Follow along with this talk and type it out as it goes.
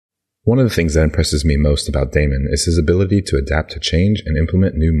One of the things that impresses me most about Damon is his ability to adapt to change and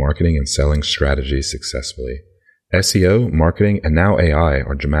implement new marketing and selling strategies successfully. SEO, marketing, and now AI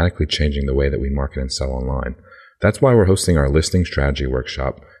are dramatically changing the way that we market and sell online. That's why we're hosting our listing strategy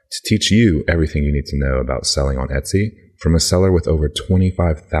workshop to teach you everything you need to know about selling on Etsy from a seller with over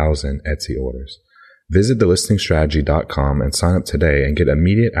 25,000 Etsy orders. Visit thelistingstrategy.com and sign up today and get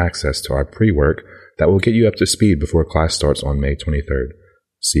immediate access to our pre-work that will get you up to speed before class starts on May 23rd.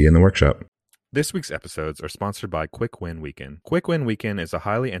 See you in the workshop. This week's episodes are sponsored by Quick Win Weekend. Quick Win Weekend is a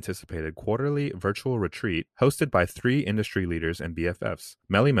highly anticipated quarterly virtual retreat hosted by 3 industry leaders and BFFs.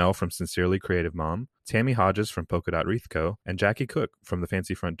 Melly Mel from Sincerely Creative Mom, Tammy Hodges from Polka Dot Wreath Co., and Jackie Cook from The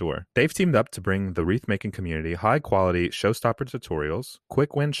Fancy Front Door. They've teamed up to bring the wreath-making community high-quality showstopper tutorials,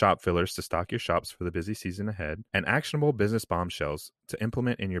 quick win shop fillers to stock your shops for the busy season ahead, and actionable business bombshells to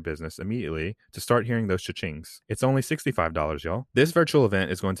implement in your business immediately to start hearing those cha-chings. It's only $65, y'all. This virtual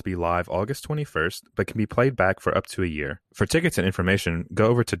event is going to be live August 21st, but can be played back for up to a year. For tickets and information, go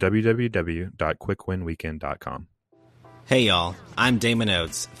over to www.quickwinweekend.com. Hey y'all, I'm Damon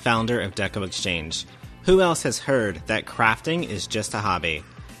Oates, founder of Deco Exchange. Who else has heard that crafting is just a hobby?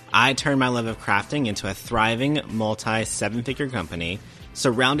 I turned my love of crafting into a thriving multi-7-figure company,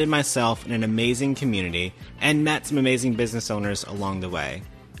 surrounded myself in an amazing community, and met some amazing business owners along the way.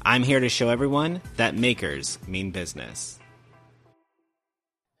 I'm here to show everyone that makers mean business.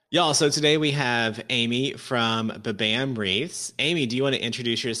 Y'all, so today we have Amy from Babam Wreaths. Amy, do you want to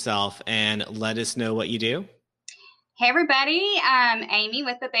introduce yourself and let us know what you do? Hey everybody, Amy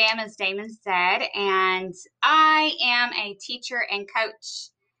with Babam, as Damon said, and I am a teacher and coach,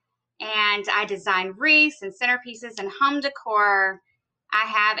 and I design wreaths and centerpieces and home decor. I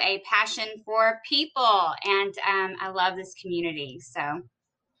have a passion for people, and I love this community. So,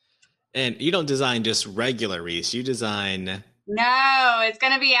 and you don't design just regular wreaths, you design... No, it's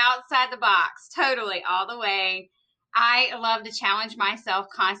going to be outside the box, totally, all the way. I love to challenge myself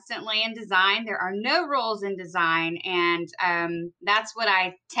constantly in design. There are no rules in design, and that's what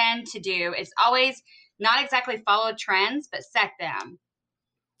I tend to do. It's always not exactly follow trends, but set them.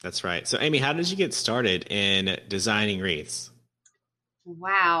 That's right. So, Amy, how did you get started in designing wreaths?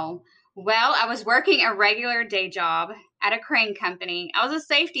 Wow. Well, I was working a regular day job at a crane company. I was a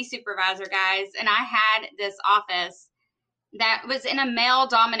safety supervisor, guys, and I had this office that was in a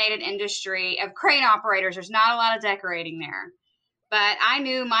male-dominated industry of crane operators. There's not a lot of decorating there. But I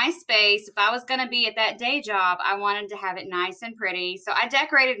knew my space, if I was going to be at that day job, I wanted to have it nice and pretty. So I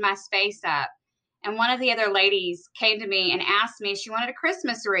decorated my space up. And one of the other ladies came to me and asked me if she wanted a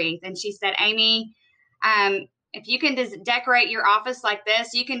Christmas wreath. And she said, Amy, if you can decorate your office like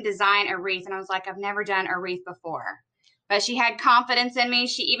this, you can design a wreath. And I was like, I've never done a wreath before. But she had confidence in me.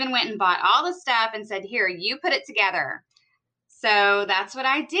 She even went and bought all the stuff and said, here, you put it together. So that's what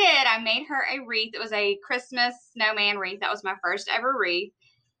I did. I made her a wreath. It was a Christmas snowman wreath. That was my first ever wreath.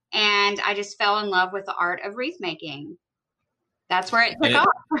 And I just fell in love with the art of wreath making. That's where it took off.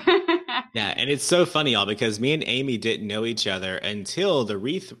 Yeah, and it's so funny, y'all, because me and Amy didn't know each other until the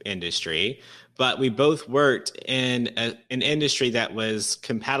wreath industry, but we both worked in an industry that was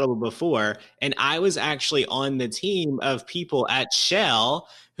compatible before. And I was actually on the team of people at Shell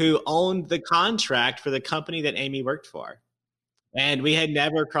who owned the contract for the company that Amy worked for. And we had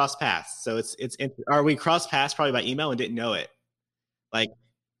never crossed paths. So or we crossed paths probably by email and didn't know it. Like,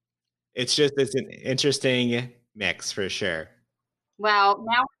 it's an interesting mix for sure. Well,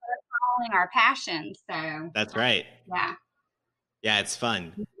 now we're following our passions. So that's right. Yeah. Yeah, it's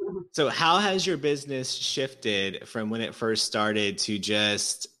fun. So how has your business shifted from when it first started to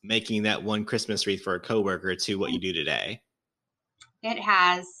just making that one Christmas wreath for a coworker to what you do today? It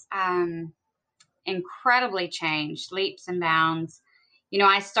has incredibly changed, leaps and bounds. You know,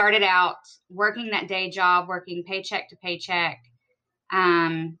 I started out working that day job, working paycheck to paycheck,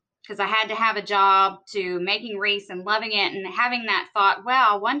 because I had to have a job, to making wreaths and loving it and having that thought,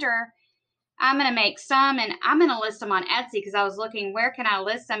 well, I wonder, I'm going to make some and I'm going to list them on Etsy, because I was looking, where can I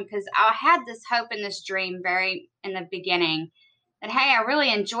list them? Because I had this hope and this dream very in the beginning that, hey, I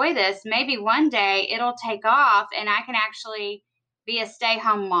really enjoy this. Maybe one day it'll take off and I can actually be a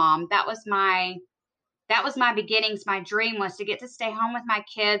stay-home mom. That was my beginnings. My dream was to get to stay home with my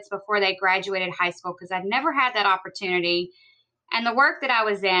kids before they graduated high school, because I'd never had that opportunity. And the work that I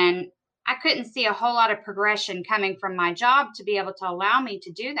was in, I couldn't see a whole lot of progression coming from my job to be able to allow me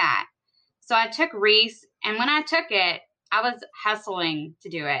to do that. So I took wreaths, and when I took it, I was hustling to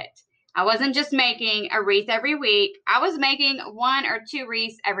do it. I wasn't just making a wreath every week. I was making 1 or 2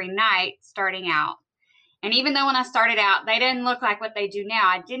 wreaths every night starting out. And even though when I started out, they didn't look like what they do now,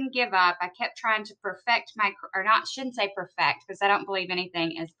 I didn't give up. I kept trying to perfect shouldn't say perfect, because I don't believe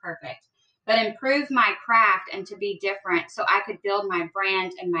anything is perfect, but improve my craft and to be different so I could build my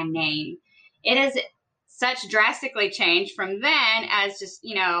brand and my name. It has such drastically changed from then as just,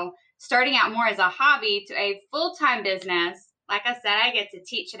 starting out more as a hobby to a full-time business. Like I said, I get to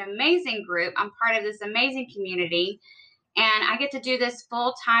teach an amazing group. I'm part of this amazing community. And I get to do this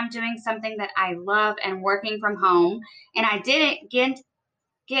full time doing something that I love and working from home. And I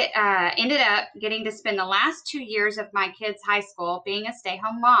ended up getting to spend the last 2 years of my kids' high school being a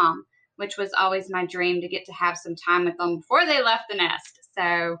stay-home mom, which was always my dream, to get to have some time with them before they left the nest.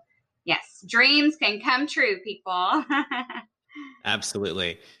 So yes, dreams can come true, people.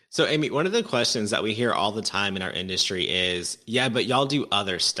 Absolutely. So, Amy, one of the questions that we hear all the time in our industry is, yeah, but y'all do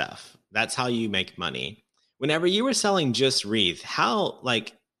other stuff. That's how you make money. Whenever you were selling just wreath,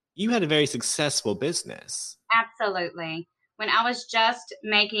 you had a very successful business. Absolutely. When I was just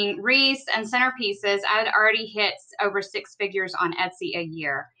making wreaths and centerpieces, I had already hit over 6 figures on Etsy a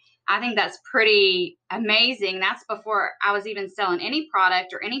year. I think that's pretty amazing. That's before I was even selling any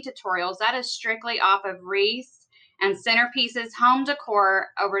product or any tutorials. That is strictly off of wreaths and centerpieces, home decor,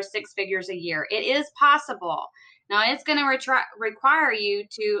 over 6 figures a year. It is possible. Now, it's going to require you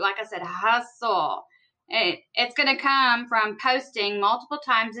to, like I said, hustle. It's going to come from posting multiple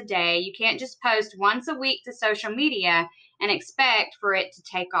times a day. You can't just post once a week to social media and expect for it to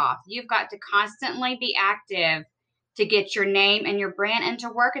take off. You've got to constantly be active to get your name and your brand and to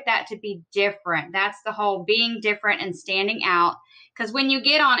work at that to be different. That's the whole being different and standing out. Because when you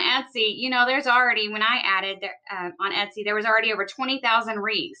get on Etsy, there's already, when I added on Etsy, there was already over 20,000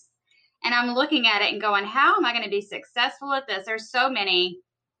 wreaths. And I'm looking at it and going, how am I going to be successful at this? There's so many.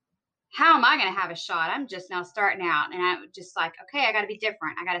 How am I going to have a shot? I'm just now starting out. And I was just like, okay, I got to be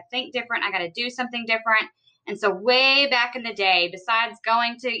different. I got to think different. I got to do something different. And so way back in the day, besides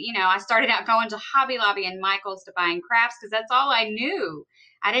going to, I started out going to Hobby Lobby and Michael's to buying crafts because that's all I knew.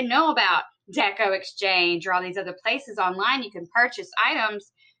 I didn't know about Deco Exchange or all these other places online you can purchase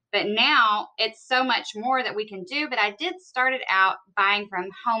items. But now it's so much more that we can do. But I did start it out buying from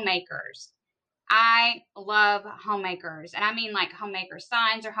homemakers. I love homemakers, and I mean like homemaker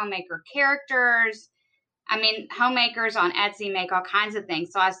signs or homemaker characters. I mean, homemakers on Etsy make all kinds of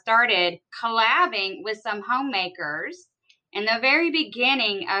things. So I started collabing with some homemakers in the very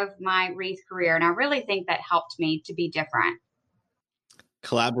beginning of my wreath career, and I really think that helped me to be different.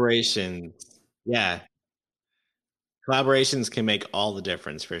 Collaborations. Yeah. Collaborations can make all the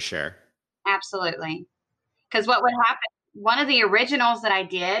difference for sure. Absolutely. Because what would happen, one of the originals that I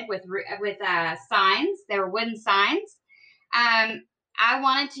did with signs, they were wooden signs. I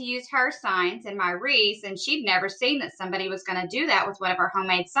wanted to use her signs in my wreaths, and she'd never seen that somebody was going to do that with one of her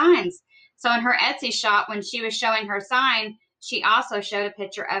homemade signs. So in her Etsy shop, when she was showing her sign, she also showed a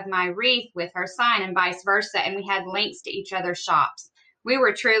picture of my wreath with her sign and vice versa. And we had links to each other's shops. We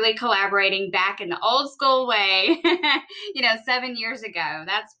were truly collaborating back in the old school way, 7 years ago.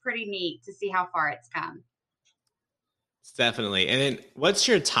 That's pretty neat to see how far it's come. Definitely. And then what's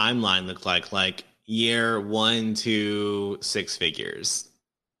your timeline look like? Like year 1 to 6 figures?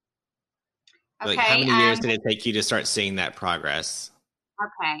 Okay. Like how many years did it take you to start seeing that progress?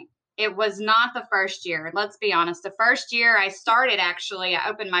 Okay. It was not the first year. Let's be honest. The first year I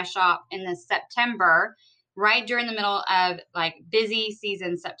opened my shop in the September, right during the middle of like busy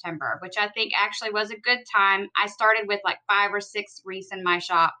season September, which I think actually was a good time. I started with like 5 or 6 wreaths in my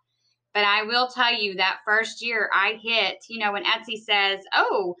shop. But I will tell you that first year I hit, when Etsy says,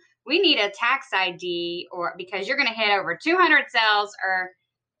 oh, we need a tax ID or because you're going to hit over 200 sales or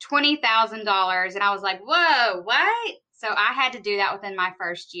 $20,000. And I was like, whoa, what? So I had to do that within my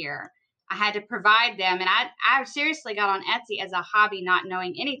first year. I had to provide them. And I seriously got on Etsy as a hobby, not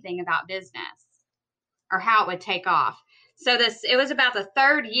knowing anything about business or how it would take off. So it was about the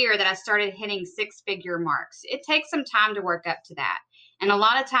third year that I started hitting 6-figure marks. It takes some time to work up to that. And a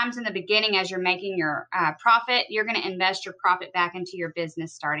lot of times in the beginning, as you're making your profit, you're going to invest your profit back into your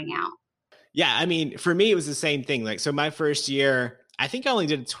business starting out. Yeah. I mean, for me, it was the same thing. Like, so my first year, I think I only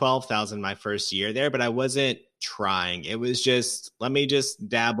did 12,000 my first year there, but I wasn't trying. It was just, let me just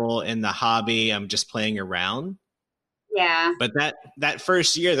dabble in the hobby. I'm just playing around. Yeah. But that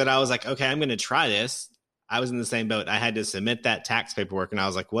first year that I was like, okay, I'm going to try this. I was in the same boat. I had to submit that tax paperwork and I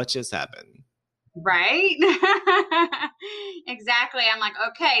was like, what just happened? Right. Exactly. I'm like,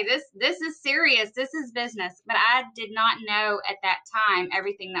 okay, this is serious. This is business. But I did not know at that time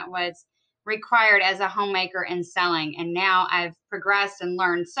everything that was required as a homemaker and selling. And now I've progressed and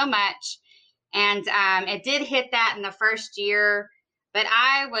learned so much. And it did hit that in the first year. But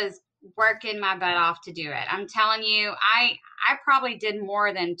I was working my butt off to do it. I'm telling you, I probably did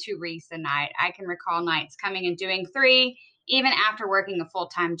more than 2 wreaths a night. I can recall nights coming and doing 3, even after working a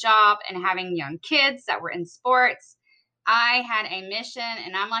full-time job and having young kids that were in sports. I had a mission,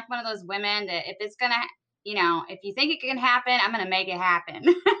 and I'm like one of those women that if it's going to, if you think it can happen, I'm going to make it happen.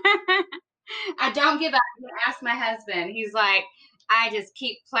 I don't give up. Ask my husband. He's like, I just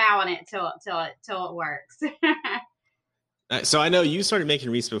keep plowing it till it works. So I know you started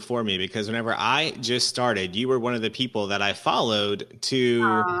making wreaths before me, because whenever I just started, you were one of the people that I followed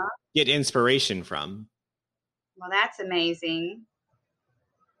to get inspiration from. Well, that's amazing.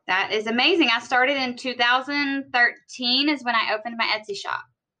 That is amazing. I started in 2013 is when I opened my Etsy shop.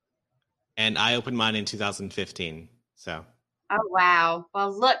 And I opened mine in 2015. So. Oh, wow.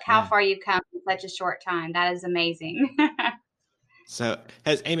 Well, look how far you've come in such a short time. That is amazing. So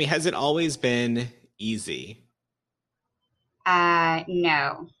Amy, has it always been easy?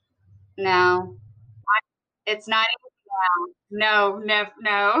 No. It's not easy now.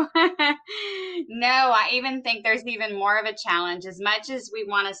 No. No, I even think there's even more of a challenge. As much as we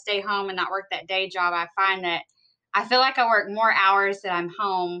want to stay home and not work that day job, I find that I feel like I work more hours that I'm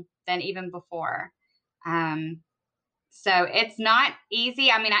home than even before. So it's not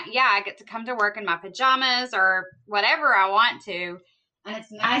easy. I mean, I get to come to work in my pajamas or whatever I want to. And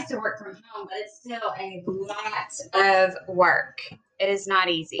it's nice to work from home, but it's still a lot of work. It is not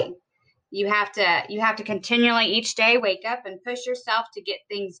easy. You have to continually each day wake up and push yourself to get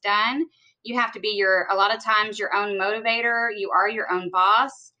things done. You have to be a lot of times your own motivator. You are your own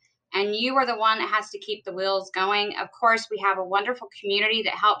boss, and you are the one that has to keep the wheels going. Of course, we have a wonderful community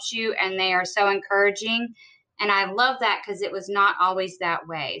that helps you, and they are so encouraging. And I love that because it was not always that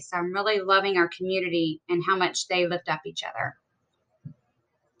way. So I'm really loving our community and how much they lift up each other.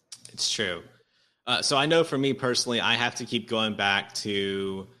 It's true. So I know for me personally, I have to keep going back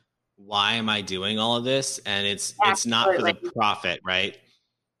to why am I doing all of this? And it's not for the profit, right?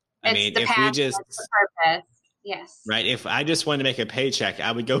 I mean, if we just the purpose. Yes. Right. If I just wanted to make a paycheck,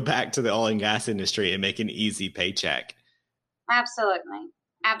 I would go back to the oil and gas industry and make an easy paycheck. Absolutely.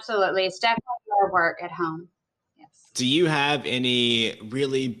 It's definitely more work at home. Yes. Do you have any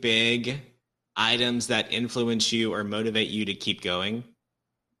really big items that influence you or motivate you to keep going?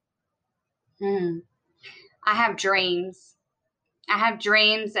 I have dreams.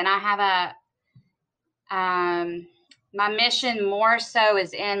 And I have my mission more so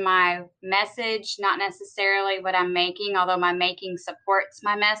is in my message, not necessarily what I'm making, although my making supports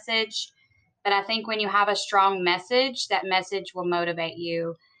my message. But I think when you have a strong message, that message will motivate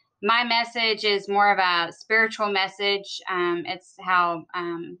you. My message is more of a spiritual message. It's how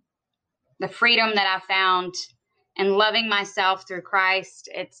the freedom that I found and loving myself through Christ.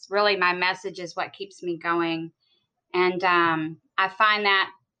 It's really my message is what keeps me going. And I find that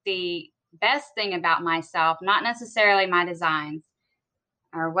the best thing about myself, not necessarily my designs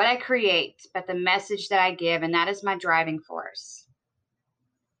or what I create, but the message that I give, and that is my driving force.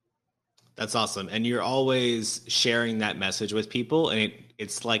 That's awesome. And you're always sharing that message with people, and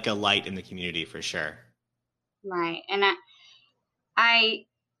it's like a light in the community for sure. Right. And I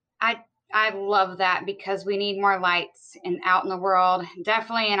love that because we need more lights out in the world,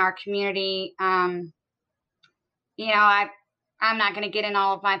 definitely in our community. I'm not going to get in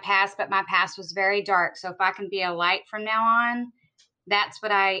all of my past, but my past was very dark. So if I can be a light from now on, that's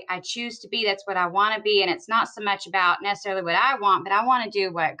what I choose to be. That's what I want to be. And it's not so much about necessarily what I want, but I want to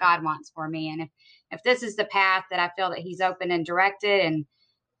do what God wants for me. And if this is the path that I feel that He's opened and directed,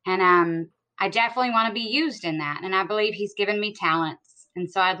 and I definitely want to be used in that. And I believe He's given me talents. And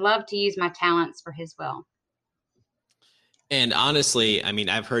so I'd love to use my talents for His will. And honestly, I mean,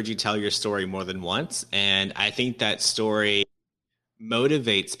 I've heard you tell your story more than once, and I think that story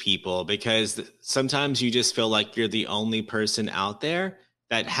motivates people because sometimes you just feel like you're the only person out there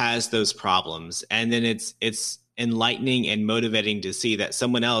that has those problems. And then it's enlightening and motivating to see that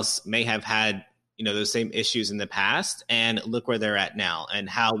someone else may have had, those same issues in the past, and look where they're at now and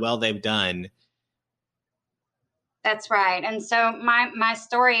how well they've done. That's right. And so my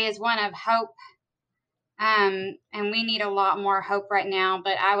story is one of hope. And we need a lot more hope right now,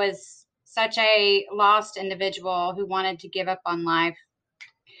 but I was such a lost individual who wanted to give up on life.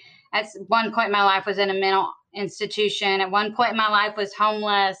 At one point in my life was in a mental institution. At one point in my life was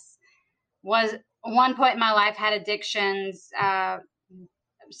homeless. One point in my life had addictions.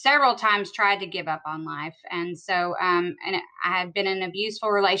 Several times tried to give up on life. And so, and I had been in abusive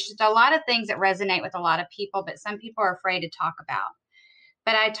relationships, a lot of things that resonate with a lot of people, but some people are afraid to talk about.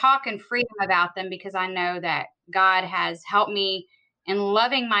 But I talk in freedom about them because I know that God has helped me in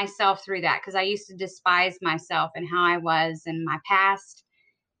loving myself through that, because I used to despise myself and how I was in my past.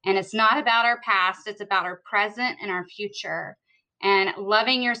 And it's not about our past, it's about our present and our future. And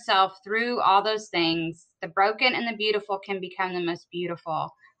loving yourself through all those things, the broken and the beautiful can become the most beautiful.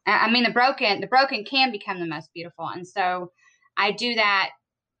 The broken can become the most beautiful. And so I do that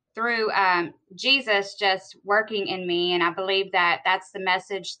through Jesus just working in me. And I believe that that's the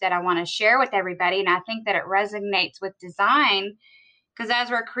message that I want to share with everybody. And I think that it resonates with design, because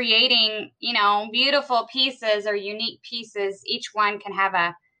as we're creating, beautiful pieces or unique pieces, each one can have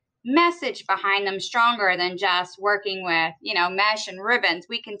a message behind them stronger than just working with, mesh and ribbons.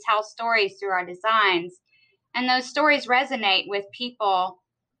 We can tell stories through our designs, and those stories resonate with people.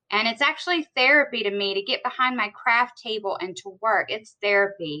 And it's actually therapy to me to get behind my craft table and to work. It's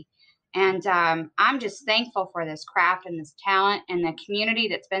therapy. And I'm just thankful for this craft and this talent and the community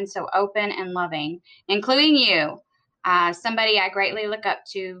that's been so open and loving, including you, somebody I greatly look up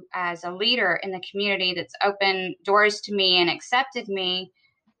to as a leader in the community that's opened doors to me and accepted me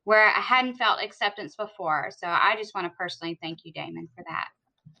where I hadn't felt acceptance before. So I just want to personally thank you, Damon, for that.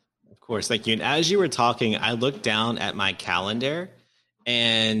 Of course, thank you. And as you were talking, I looked down at my calendar,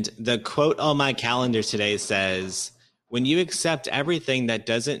 and the quote on my calendar today says, "When you accept everything, that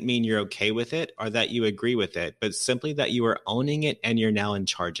doesn't mean you're okay with it or that you agree with it, but simply that you are owning it and you're now in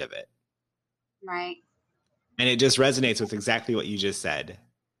charge of it." Right. And it just resonates with exactly what you just said.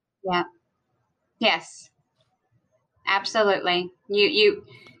 Yeah. Yes. Absolutely.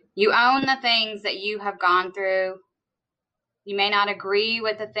 You own the things that you have gone through. You may not agree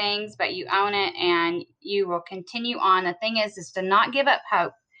with the things, but you own it and you will continue on. The thing is to not give up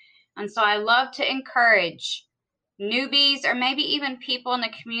hope. And so I love to encourage newbies or maybe even people in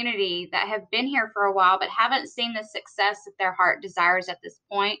the community that have been here for a while but haven't seen the success that their heart desires at this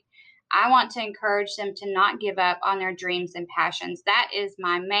point. I want to encourage them to not give up on their dreams and passions. That is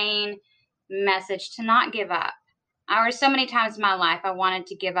my main message, to not give up. There were so many times in my life I wanted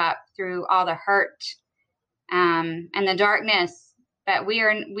to give up through all the hurt and the darkness, but we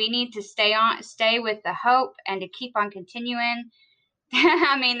need to stay with the hope and to keep on continuing.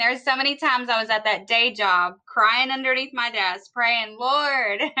 There's so many times I was at that day job crying underneath my desk, praying,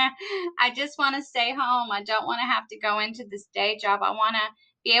 Lord, I just want to stay home. I don't want to have to go into this day job. I want to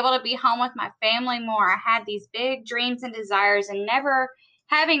be able to be home with my family more. I had these big dreams and desires, and never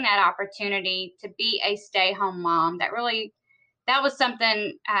having that opportunity to be a stay-home mom. That was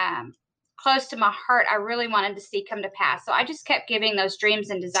something close to my heart. I really wanted to see come to pass. So I just kept giving those dreams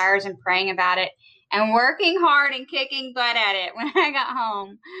and desires and praying about it and working hard and kicking butt at it when I got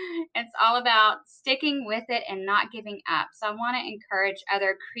home. It's all about sticking with it and not giving up. So I want to encourage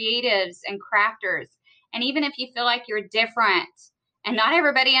other creatives and crafters. And even if you feel like you're different and not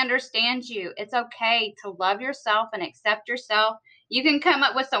everybody understands you, it's okay to love yourself and accept yourself. You can come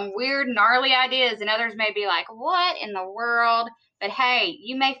up with some weird, gnarly ideas, and others may be like, what in the world? But hey,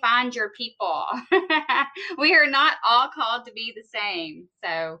 you may find your people. We are not all called to be the same.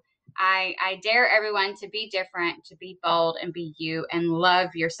 So I dare everyone to be different, to be bold and be you and love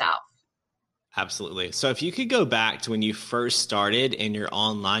yourself. Absolutely. So if you could go back to when you first started in your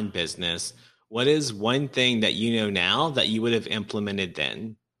online business, what is one thing that you know now that you would have implemented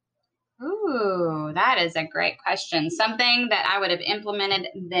then? Ooh, that is a great question. Something that I would have implemented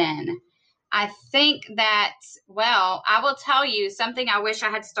then. I think that, I will tell you something I wish I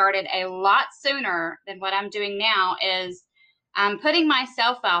had started a lot sooner than what I'm doing now is putting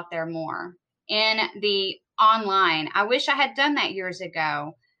myself out there more in the online. I wish I had done that years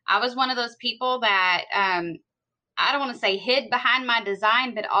ago. I was one of those people that, I don't want to say hid behind my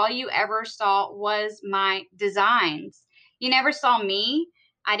design, but all you ever saw was my designs. You never saw me.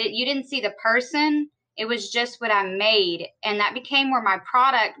 You didn't see the person. It was just what I made. And that became where my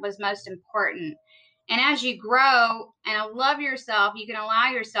product was most important. And as you grow and love yourself, you can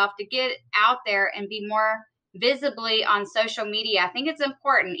allow yourself to get out there and be more visibly on social media. I think it's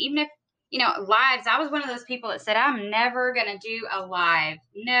important. Even if, lives, I was one of those people that said, I'm never going to do a live.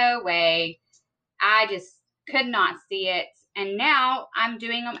 No way. I just could not see it. And now I'm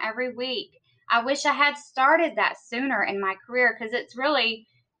doing them every week. I wish I had started that sooner in my career, because it's really,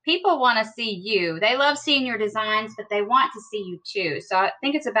 people want to see you. They love seeing your designs, but they want to see you too. So I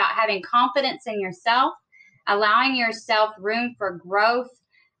think it's about having confidence in yourself, allowing yourself room for growth,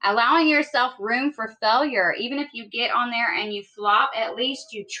 allowing yourself room for failure. Even if you get on there and you flop, at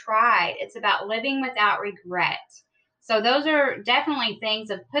least you tried. It's about living without regret. So those are definitely things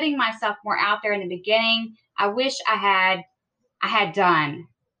of putting myself more out there in the beginning. I wish I had done.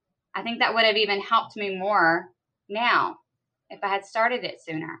 I think that would have even helped me more now if I had started it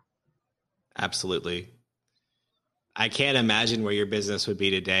sooner. Absolutely. I can't imagine where your business would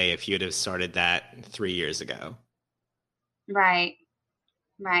be today if you'd have started that 3 years ago. Right.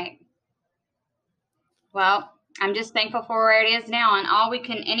 Right. Well, I'm just thankful for where it is now, and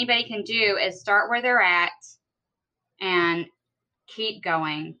anybody can do is start where they're at and keep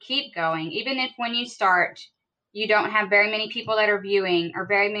going. Even if when you start, you don't have very many people that are viewing or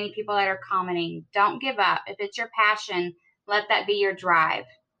very many people that are commenting, don't give up. If it's your passion, let that be your drive.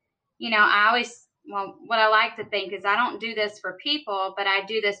 What I like to think is I don't do this for people, but I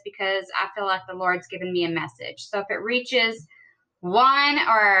do this because I feel like the Lord's given me a message. So if it reaches one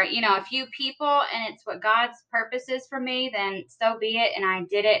or, a few people and it's what God's purpose is for me, then so be it. And I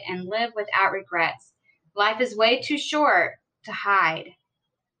did it and live without regrets. Life is way too short to hide.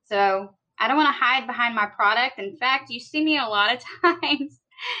 So I don't want to hide behind my product. In fact, you see me a lot of times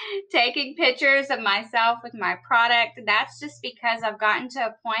taking pictures of myself with my product. That's just because I've gotten to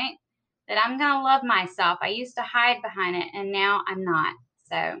a point that I'm going to love myself. I used to hide behind it and now I'm not.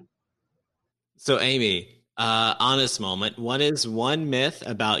 So Amy, honest moment. What is one myth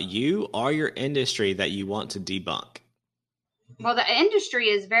about you or your industry that you want to debunk? Well, the industry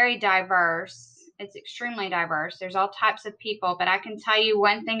is very diverse. It's extremely diverse. There's all types of people, but I can tell you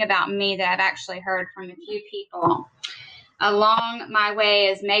one thing about me that I've actually heard from a few people along my way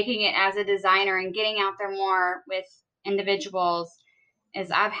is making it as a designer and getting out there more with individuals is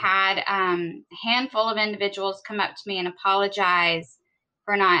I've had a handful of individuals come up to me and apologize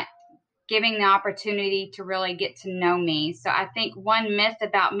for not giving the opportunity to really get to know me. So I think one myth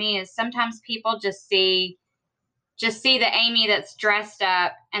about me is sometimes people just see the Amy that's dressed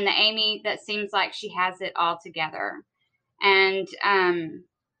up and the Amy that seems like she has it all together. And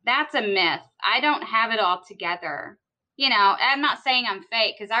that's a myth. I don't have it all together. I'm not saying I'm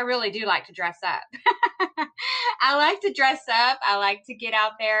fake because I really do like to dress up. I like to dress up. I like to get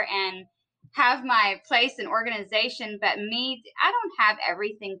out there and have my place and organization. But me, I don't have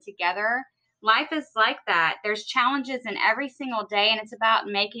everything together. Life is like that. There's challenges in every single day, and it's about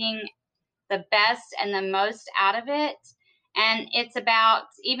making the best and the most out of it. And it's about,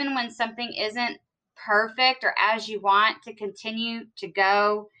 even when something isn't perfect or as you want, to continue to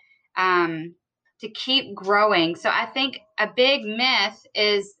go, to keep growing. So I think a big myth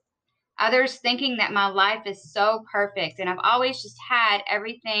is others thinking that my life is so perfect and I've always just had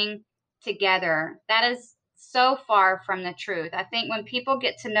everything together. That is so far from the truth. I think when people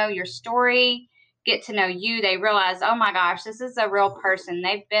get to know your story, get to know you, they realize, oh my gosh, this is a real person.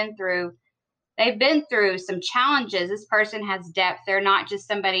 They've been through some challenges. This person has depth. They're not just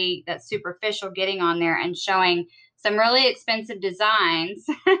somebody that's superficial getting on there and showing some really expensive designs,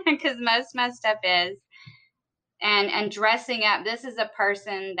 because most of my stuff is, and dressing up. This is a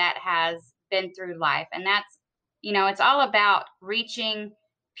person that has been through life. And that's, it's all about reaching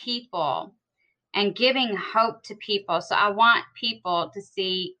people and giving hope to people. So I want people to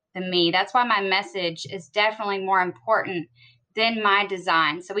see the me. That's why my message is definitely more important than my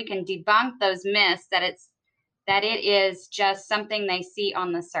design. So we can debunk those myths that it is just something they see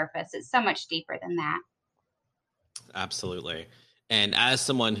on the surface. It's so much deeper than that. Absolutely. And as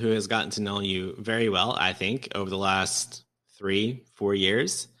someone who has gotten to know you very well, I think over the last 3-4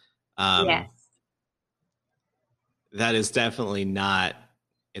 years, yes, that is definitely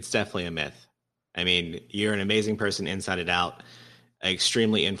it's definitely a myth. I mean, you're an amazing person inside and out,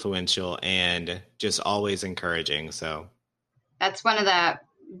 extremely influential and just always encouraging. So that's one of the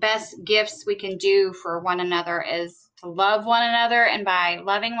best gifts we can do for one another, is to love one another. And by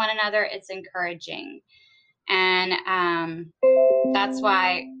loving one another, it's encouraging. And that's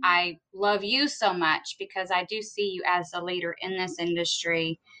why I love you so much, because I do see you as a leader in this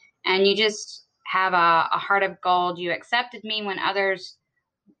industry. And you just have a heart of gold. You accepted me when others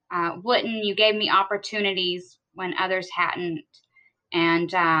wouldn't. You gave me opportunities when others hadn't.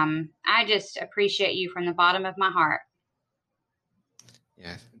 And I just appreciate you from the bottom of my heart.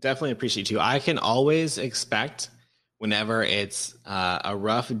 Yeah, definitely appreciate you. I can always expect whenever it's a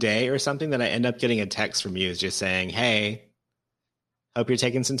rough day or something that I end up getting a text from you is just saying, hey, hope you're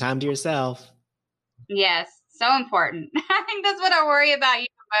taking some time to yourself. Yes, so important. I think that's what I worry about you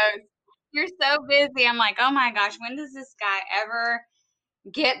most. You're so busy. I'm like, oh my gosh, when does this guy ever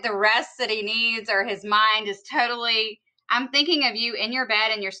get the rest that he needs, or his mind is totally, I'm thinking of you in your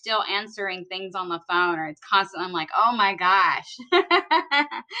bed and you're still answering things on the phone, or it's constantly, I'm like, oh my gosh.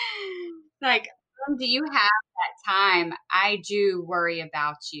 Like, do you have that time? I do worry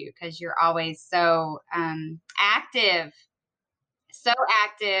about you because you're always so active. So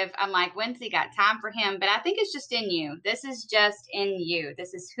active. I'm like, when's he got time for him? But I think it's just in you. This is just in you.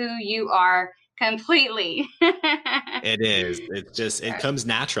 This is who you are completely. It is. It's just, it comes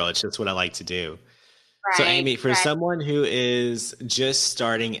natural. It's just what I like to do. Right, so Amy, for someone who is just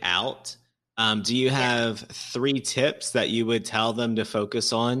starting out, Do you have 3 tips that you would tell them to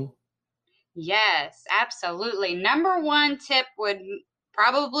focus on? Yes, absolutely. Number one tip would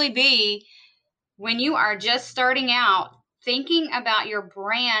probably be when you are just starting out, thinking about your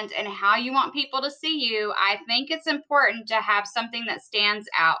brand and how you want people to see you. I think it's important to have something that stands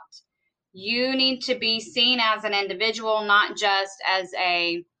out. You need to be seen as an individual, not just as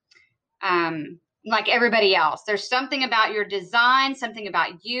a like everybody else. There's something about your design, something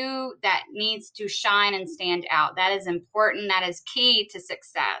about you that needs to shine and stand out. That is important. That is key to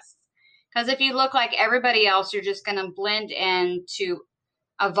success. Because if you look like everybody else, you're just going to blend into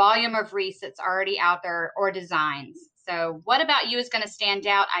a volume of wreaths that's already out there or designs. So what about you is going to stand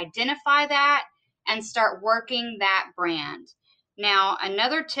out? Identify that and start working that brand. Now,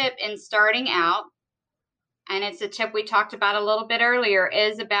 another tip in starting out, and it's a tip we talked about a little bit earlier,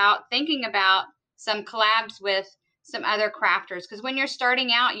 is about thinking about some collabs with some other crafters. Because when you're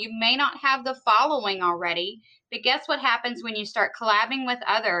starting out, you may not have the following already, but guess what happens when you start collabing with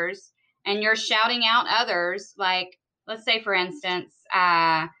others and you're shouting out others? Like, let's say, for instance,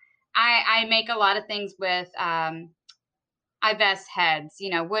 I make a lot of things with Iveth heads,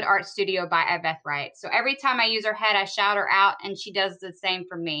 Wood Art Studio by Iveth Wright. So every time I use her head, I shout her out, and she does the same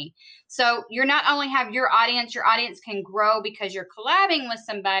for me. So you're not only have your audience can grow because you're collabing with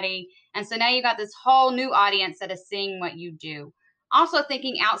somebody. And so now you got this whole new audience that is seeing what you do. Also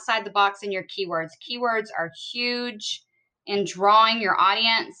thinking outside the box in your keywords. Keywords are huge in drawing your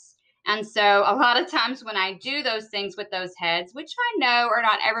audience. And so a lot of times when I do those things with those heads, which I know are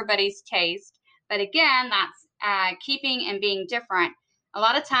not everybody's taste, but again, that's keeping and being different. A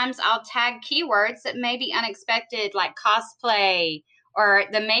lot of times I'll tag keywords that may be unexpected, like cosplay or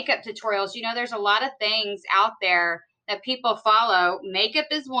the makeup tutorials. There's a lot of things out there that people follow. Makeup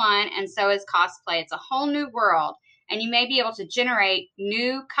is one, and so is cosplay. It's a whole new world, and you may be able to generate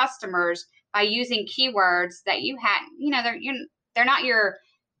new customers by using keywords that you had. They're not your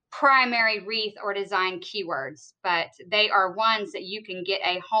primary wreath or design keywords, but they are ones that you can get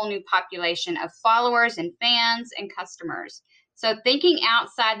a whole new population of followers and fans and customers. So thinking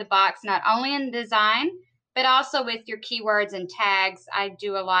outside the box, not only in design, but also with your keywords and tags. I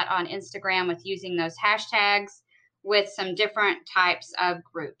do a lot on Instagram with using those hashtags with some different types of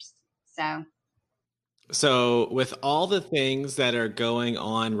groups. So with all the things that are going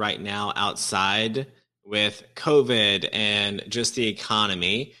on right now outside with COVID and just the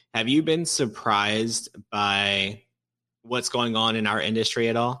economy, have you been surprised by what's going on in our industry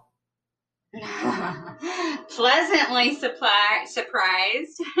at all? Pleasantly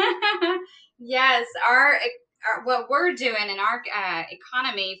surprised. Yes, our what we're doing in our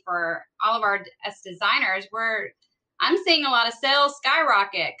economy for all of us designers, I'm seeing a lot of sales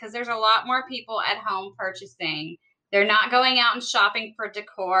skyrocket because there's a lot more people at home purchasing. They're not going out and shopping for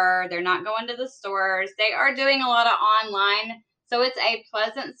decor. They're not going to the stores. They are doing a lot of online. So it's a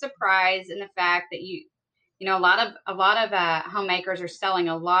pleasant surprise in the fact that a lot of homemakers are selling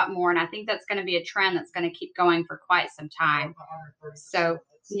a lot more. And I think that's going to be a trend that's going to keep going for quite some time. So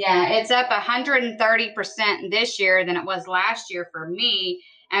yeah, it's up 130% this year than it was last year for me.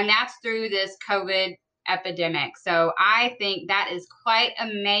 And that's through this COVID epidemic. So I think that is quite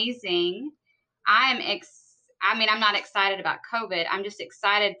amazing. I'm not excited about COVID. I'm just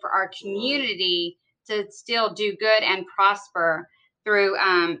excited for our community to still do good and prosper through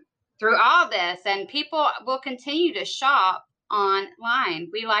all this. And people will continue to shop online.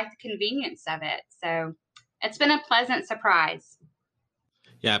 We like the convenience of it. So it's been a pleasant surprise.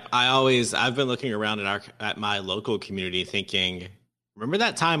 Yeah, I've been looking around at my local community thinking, remember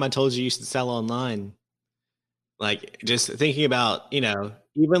that time I told you should sell online? Like just thinking about,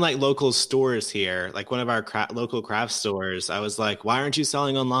 even like local stores here, like one of our local craft stores, I was like, why aren't you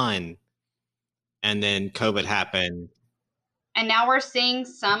selling online? And then COVID happened. And now we're seeing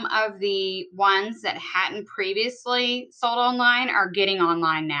some of the ones that hadn't previously sold online are getting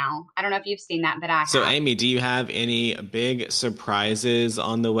online now. I don't know if you've seen that, but I have. So Amy, do you have any big surprises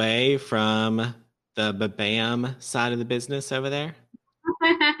on the way from the BAM side of the business over there?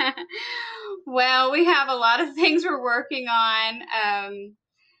 Well, we have a lot of things we're working on.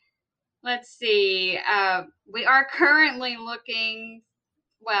 Let's see. We are currently looking,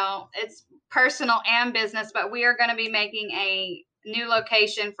 it's personal and business, but we are going to be making a new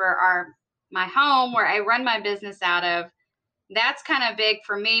location for my home where I run my business out of. That's kind of big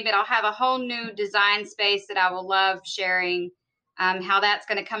for me, but I'll have a whole new design space that I will love sharing how that's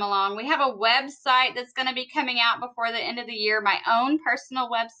going to come along. We have a website that's going to be coming out before the end of the year, my own personal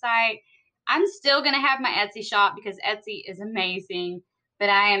website. I'm still going to have my Etsy shop because Etsy is amazing. but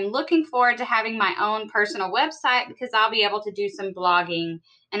I am looking forward to having my own personal website because I'll be able to do some blogging,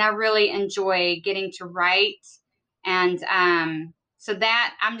 and I really enjoy getting to write. And so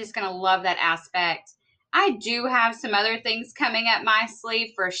that I'm just going to love that aspect. I do have some other things coming up my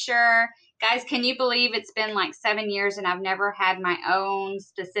sleeve for sure. Guys, can you believe it's been like 7 years and I've never had my own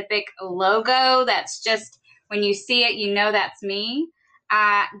specific logo? That's just, when you see it, you know that's me.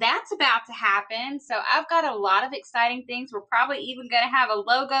 That's about to happen. So I've got a lot of exciting things. We're probably even going to have a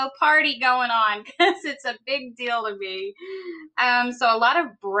logo party going on because it's a big deal to me. So a lot of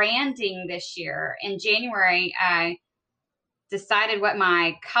branding this year. In January, I decided what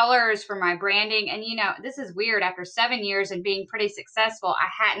my colors for my branding, and this is weird, after 7 years and being pretty successful, I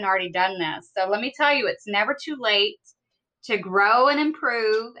hadn't already done this. So let me tell you, it's never too late to grow and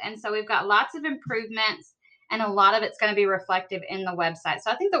improve. And so we've got lots of improvements, and a lot of it's going to be reflective in the website.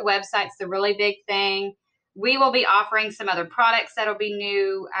 So I think the website's the really big thing. We will be offering some other products that'll be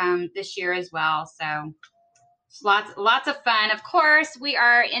new this year as well. So lots of fun. Of course, we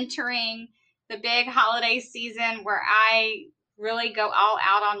are entering the big holiday season where I really go all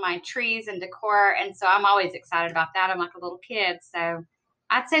out on my trees and decor. And so I'm always excited about that. I'm like a little kid. So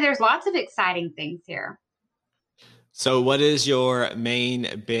I'd say there's lots of exciting things here. So what is your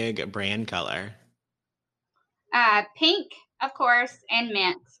main big brand color? Pink, of course, and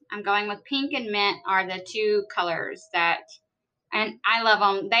mint. I'm going with pink and mint are the two colors and I love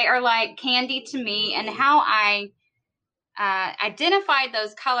them. They are like candy to me. And how I identified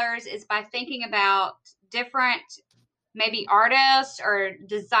those colors is by thinking about different maybe artists or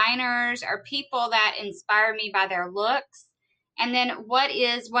designers or people that inspire me by their looks. And then what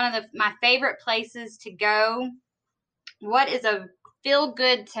is one of my favorite places to go? What is a feel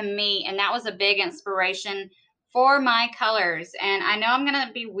good to me? And that was a big inspiration for my colors. And I know I'm going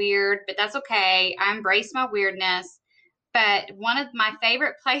to be weird, but that's okay. I embrace my weirdness. But one of my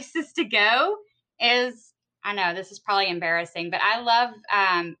favorite places to go is, I know this is probably embarrassing, but I love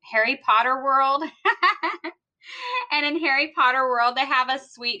Harry Potter World. And in Harry Potter World, they have a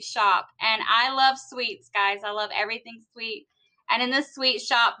sweet shop. And I love sweets, guys. I love everything sweet. And in this sweet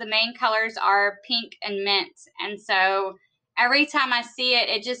shop, the main colors are pink and mint. And so every time I see it,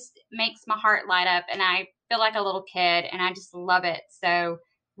 it just makes my heart light up. And I feel like a little kid. And I just love it. So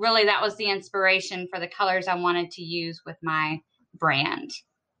really, that was the inspiration for the colors I wanted to use with my brand.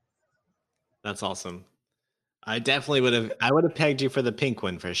 That's awesome. I definitely would have pegged you for the pink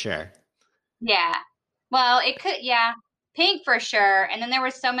one for sure. Yeah. Well, it could, yeah, pink for sure. And then there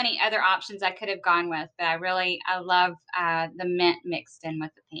were so many other options I could have gone with, but I love the mint mixed in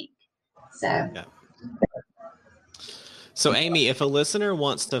with the pink. So. Yeah. So Amy, if a listener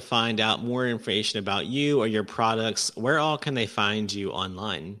wants to find out more information about you or your products, where all can they find you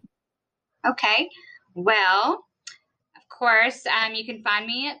online? Okay. Well, of course, you can find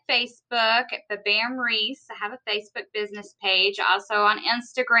me at Facebook at Babam Reese. I have a Facebook business page. Also on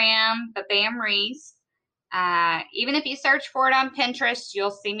Instagram, Babam Reese. Even if you search for it on Pinterest, you'll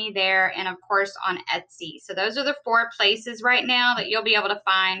see me there. And of course on Etsy. So those are the 4 places right now that you'll be able to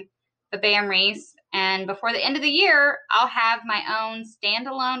find Babam Reese. And before the end of the year, I'll have my own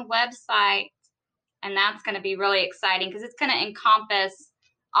standalone website. And that's going to be really exciting because it's going to encompass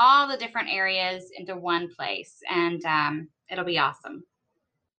all the different areas into one place. And it'll be awesome.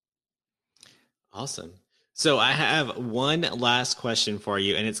 Awesome. So I have one last question for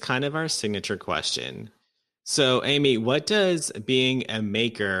you, and it's kind of our signature question. So Amy, what does being a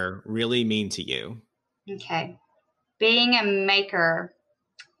maker really mean to you? Okay. Being a maker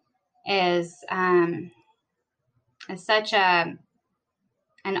is such an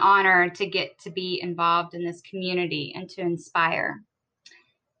honor to get to be involved in this community and to inspire.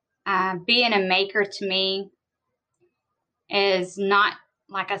 Being a maker to me is not,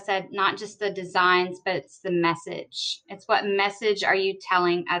 like I said, not just the designs, but it's the message. It's what message are you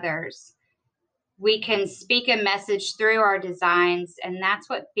telling others? We can speak a message through our designs, and that's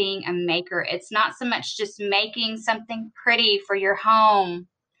what being a maker. It's not so much just making something pretty for your home.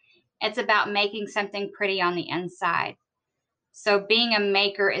 It's about making something pretty on the inside. So being a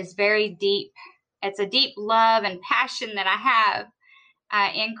maker is very deep. It's a deep love and passion that I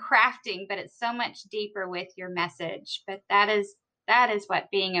have in crafting, but it's so much deeper with your message. But that is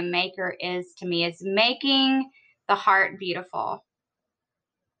what being a maker is to me, is making the heart beautiful.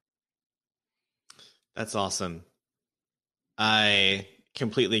 That's awesome. I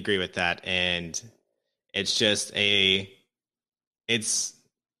completely agree with that. And it's just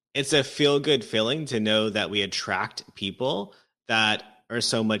it's a feel-good feeling to know that we attract people that are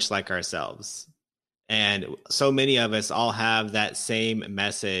so much like ourselves. And so many of us all have that same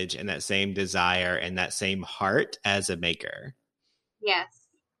message and that same desire and that same heart as a maker. Yes.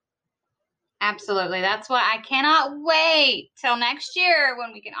 Absolutely. That's why I cannot wait till next year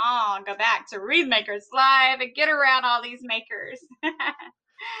when we can all go back to Wreath Makers Live and get around all these makers.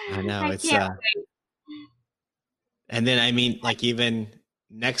 I know. I can't wait. And then, I mean, like even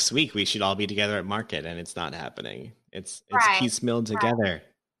next week, we should all be together at market, and it's not happening. It's Right. piecemeal together.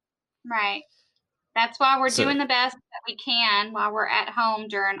 Right. That's why we're doing the best that we can while we're at home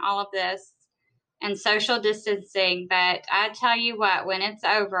during all of this and social distancing. But I tell you what, when it's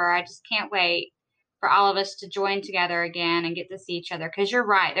over, I just can't wait for all of us to join together again and get to see each other. Because you're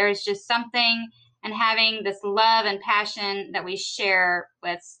right. There's just something in having this love and passion that we share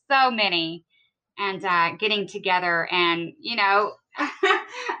with so many and getting together. And, you know,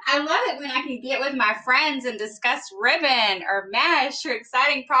 I love it when I can get with my friends and discuss ribbon or mesh or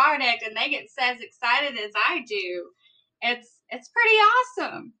exciting product and they get as excited as I do. It's pretty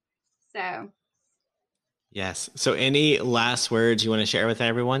awesome. So. Yes. So any last words you want to share with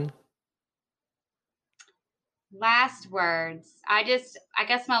everyone? Last words. I guess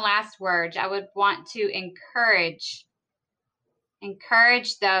my last words, I would want to encourage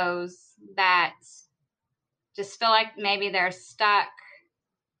those that just feel like maybe they're stuck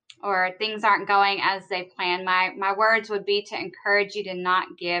or things aren't going as they planned. My words would be to encourage you to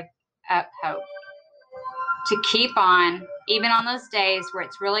not give up hope, to keep on, even on those days where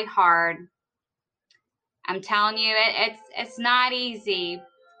it's really hard. I'm telling you, it's not easy,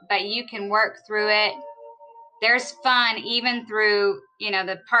 but you can work through it. There's fun even through, you know,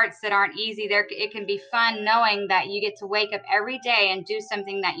 the parts that aren't easy. It can be fun knowing that you get to wake up every day and do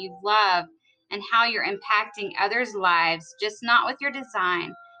something that you love and how you're impacting others' lives, just not with your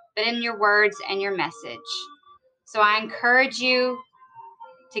design, but in your words and your message. So I encourage you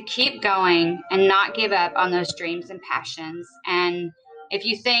to keep going and not give up on those dreams and passions. And if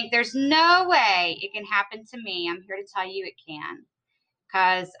you think there's no way it can happen to me, I'm here to tell you it can.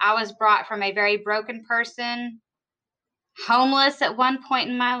 Because I was brought from a very broken person, homeless at one point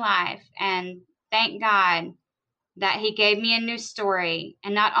in my life. And thank God that he gave me a new story.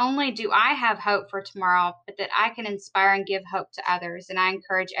 And not only do I have hope for tomorrow, but that I can inspire and give hope to others. And I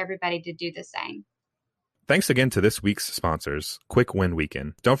encourage everybody to do the same. Thanks again to this week's sponsors, Quick Win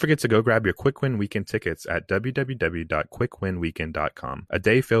Weekend. Don't forget to go grab your Quick Win Weekend tickets at www.quickwinweekend.com. A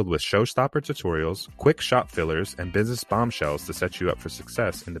day filled with showstopper tutorials, quick shop fillers, and business bombshells to set you up for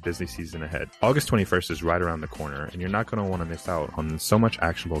success in the busy season ahead. August 21st is right around the corner, and you're not going to want to miss out on so much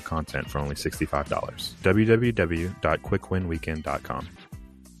actionable content for only $65. www.quickwinweekend.com.